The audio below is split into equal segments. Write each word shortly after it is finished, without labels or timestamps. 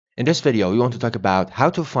In this video, we want to talk about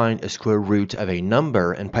how to find a square root of a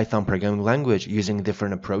number in Python programming language using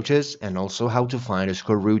different approaches, and also how to find a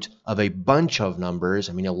square root of a bunch of numbers,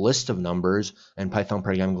 a list of numbers in Python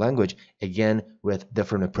programming language, again with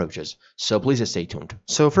different approaches. So please stay tuned.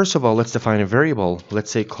 So first of all, let's define a variable,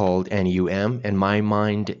 let's say called num. In my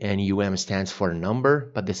mind, num stands for a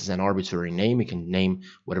number, but this is an arbitrary name. You can name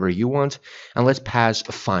whatever you want. And let's pass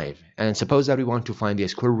 5. And suppose that we want to find the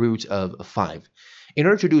square root of 5. In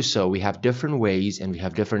order to do so, we have different ways and we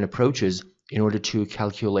have different approaches in order to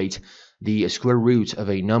calculate the square root of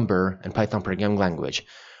a number in Python programming language.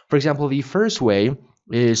 For example, the first way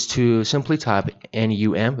is to simply type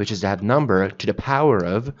num, which is that number, to the power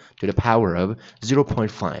of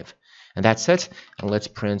 0.5. And that's it. And let's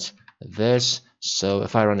print this. So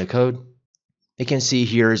if I run the code, you can see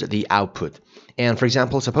here's the output. And for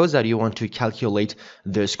example, suppose that you want to calculate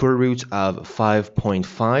the square root of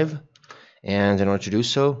 5.5. And in order to do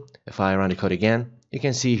so, if I run the code again, you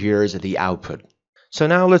can see here's the output. So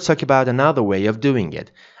now let's talk about another way of doing it.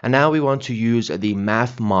 And now we want to use the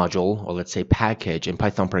math module, or let's say package in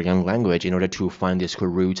Python programming language in order to find the square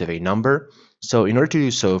root of a number. So in order to do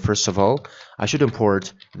so, first of all, I should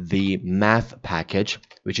import the math package,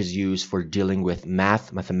 which is used for dealing with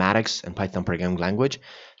mathematics in Python programming language.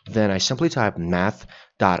 Then I simply type math.sqrt,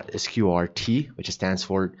 which stands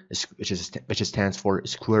for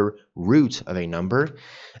square root of a number,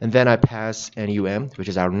 and then I pass num, which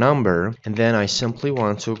is our number, and then I simply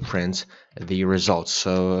want to print the results.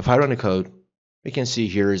 So if I run the code, we can see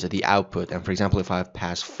here's the output. And for example, if I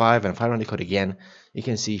pass 5 and if I run the code again, you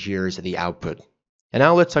can see here's the output. And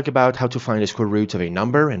now let's talk about how to find the square root of a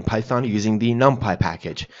number in Python using the numpy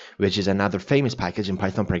package, which is another famous package in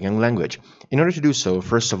Python programming language. In order to do so,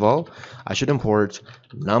 first of all, I should import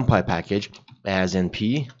numpy package as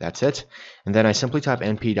np, that's it. And then I simply type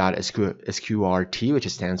np.sqrt, which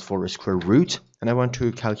stands for square root. And I want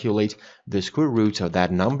to calculate the square root of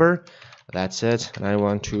that number. That's it. And I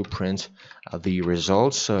want to print the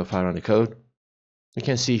results. So if I run the code, you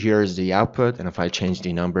can see here's the output, and if I change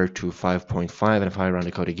the number to 5.5 and if I run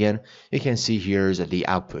the code again, you can see here's the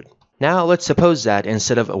output. Now let's suppose that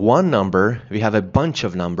instead of one number, we have a bunch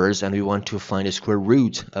of numbers and we want to find a square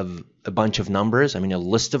root of a bunch of numbers, a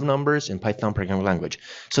list of numbers in Python programming language.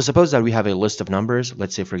 So suppose that we have a list of numbers,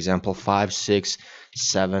 let's say for example 5, 6,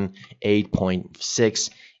 7, 8.6,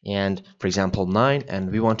 and for example 9, and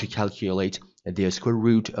we want to calculate the square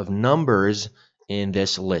root of numbers in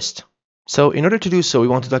this list. So in order to do so, we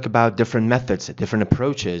want to talk about different methods, different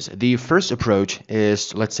approaches. The first approach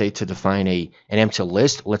is, let's say, to define an empty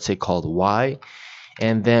list, let's say called y,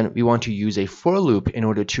 and then we want to use a for loop in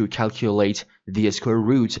order to calculate the square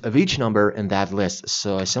root of each number in that list.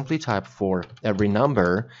 So I simply type for every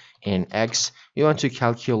number in x, we want to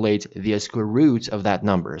calculate the square root of that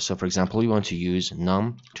number. So for example, we want to use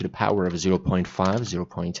num to the power of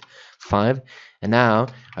 0.5, and now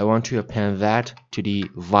I want to append that to the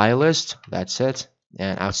vi list, that's it.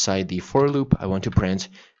 And outside the for loop, I want to print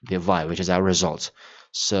the vi, which is our result.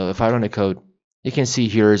 So if I run the code, you can see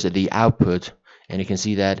here's the output, and you can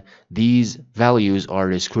see that these values are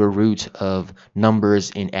the square root of numbers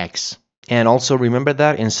in x. And also remember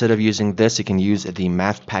that instead of using this, you can use the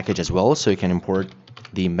math package as well. So you can import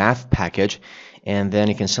the math package, and then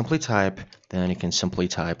you can simply type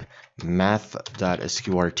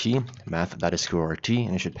math.sqrt,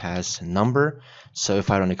 and it should pass number. So if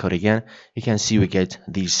I run the code again, you can see we get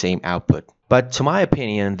the same output. But to my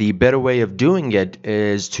opinion, the better way of doing it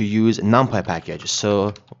is to use numpy package.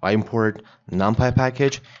 So I import numpy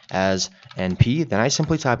package as np, then I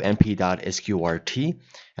simply type np.sqrt,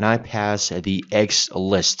 and I pass the x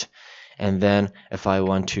list. And then if I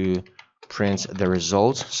want to print the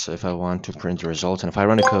results, so if I want to print the results, and if I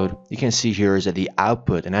run the code, you can see here is the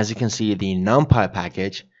output. And as you can see, the numpy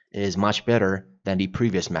package is much better than the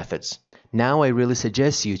previous methods. Now I really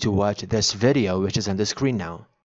suggest you to watch this video, which is on the screen now.